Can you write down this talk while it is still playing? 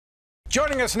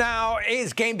Joining us now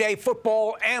is game day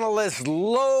football analyst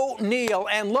Lorenzo Neal.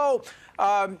 And Lo,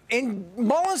 in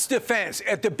Mullens' defense,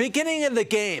 at the beginning of the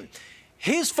game,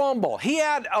 his fumble, he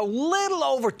had a little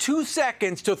over 2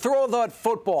 seconds to throw that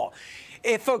football.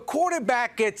 If a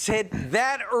quarterback gets hit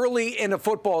that early in a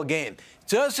football game,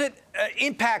 does it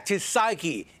impact his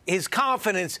psyche, his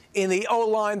confidence in the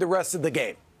O-line the rest of the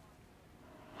game?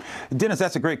 Dennis,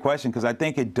 that's a great question because I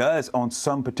think it does on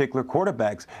some particular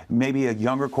quarterbacks. Maybe a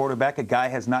younger quarterback, a guy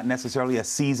has not necessarily a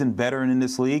seasoned veteran in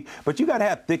this league, but you got to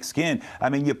have thick skin. I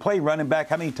mean, you play running back.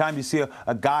 How many times you see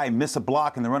a guy miss a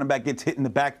block and the running back gets hit in the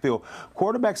backfield?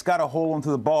 Quarterbacks got to hold onto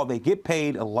the ball. They get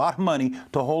paid a lot of money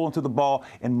to hold onto the ball.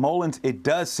 And Mullens, it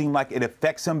does seem like it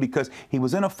affects him because he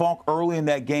was in a funk early in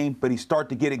that game, but he started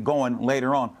to get it going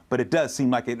later on. But it does seem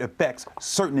like it affects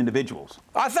certain individuals.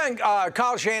 I think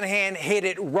Kyle Shanahan hit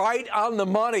it right on the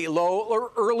money, Lo,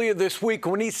 earlier this week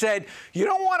when he said you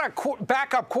don't want a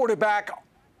backup quarterback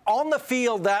on the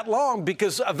field that long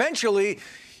because eventually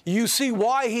you see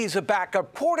why he's a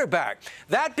backup quarterback.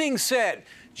 That being said,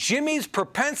 Jimmy's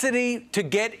propensity to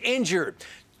get injured.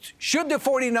 Should the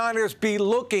 49ers be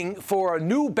looking for a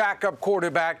new backup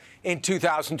quarterback in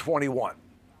 2021?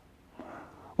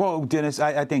 Well, Dennis,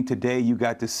 I think today you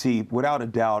got to see, without a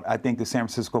doubt, I think the San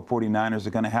Francisco 49ers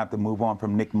are going to have to move on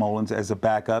from Nick Mullens as a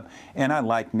backup. And I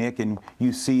like Nick, and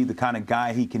you see the kind of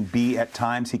guy he can be at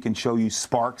times. He can show you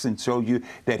sparks and show you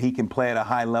that he can play at a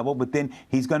high level. But then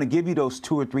he's going to give you those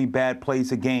 2 or 3 bad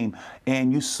plays a game.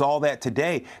 And you saw that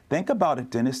today. Think about it,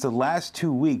 Dennis. The last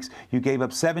 2 weeks, you gave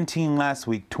up 17 last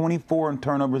week, 24 in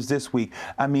turnovers this week.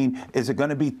 I mean, is it going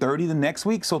to be 30 the next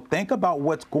week? So think about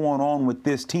what's going on with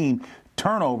this team.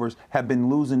 Turnovers have been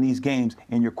losing these games,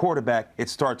 and your quarterback, it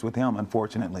starts with him,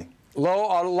 unfortunately.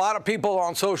 Lo, a lot of people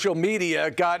on social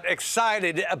media got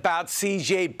excited about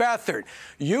C.J. Beathard.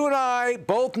 You and I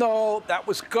both know that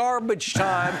was garbage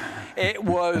time. It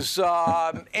was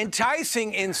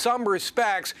enticing in some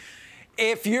respects.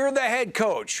 If you're the head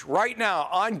coach right now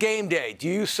on game day, do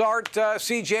you start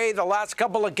C.J. the last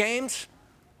couple of games?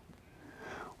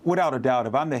 Without a doubt,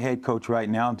 if I'm the head coach right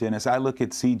now, Dennis, I look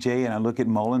at C.J. and I look at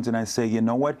Mullens and I say, you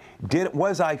know what?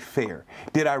 Was I fair?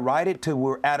 Did I ride it till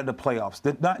we're out of the playoffs?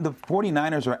 The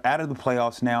 49ers are out of the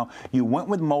playoffs now. You went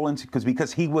with Mullens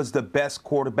because he was the best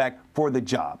quarterback for the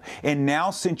job. And now,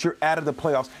 since you're out of the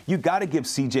playoffs, you got to give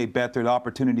C.J. Beathard the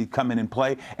opportunity to come in and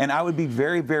play. And I would be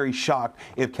very, very shocked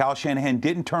if Kyle Shanahan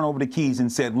didn't turn over the keys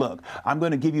and said, look, I'm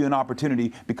going to give you an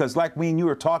opportunity because like me and you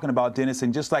were talking about, Dennis,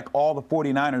 and just like all the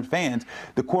 49ers fans,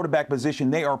 the quarterback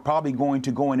position, they are probably going to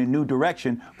go in a new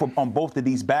direction on both of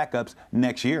these backups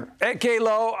next year. Hey,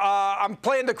 K-Lo, I'm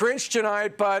playing the Grinch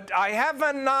tonight, but I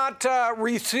haven't not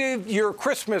received your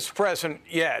Christmas present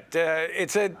yet.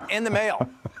 It's in the mail.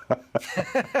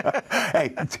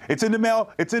 Hey, it's in the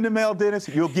mail. It's in the mail, Dennis.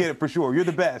 You'll get it for sure. You're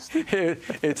the best.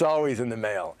 It's always in the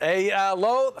mail. Hey,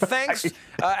 Lo, thanks.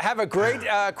 Have a great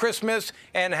Christmas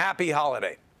and happy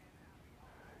holiday.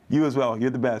 You as well.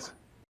 You're the best.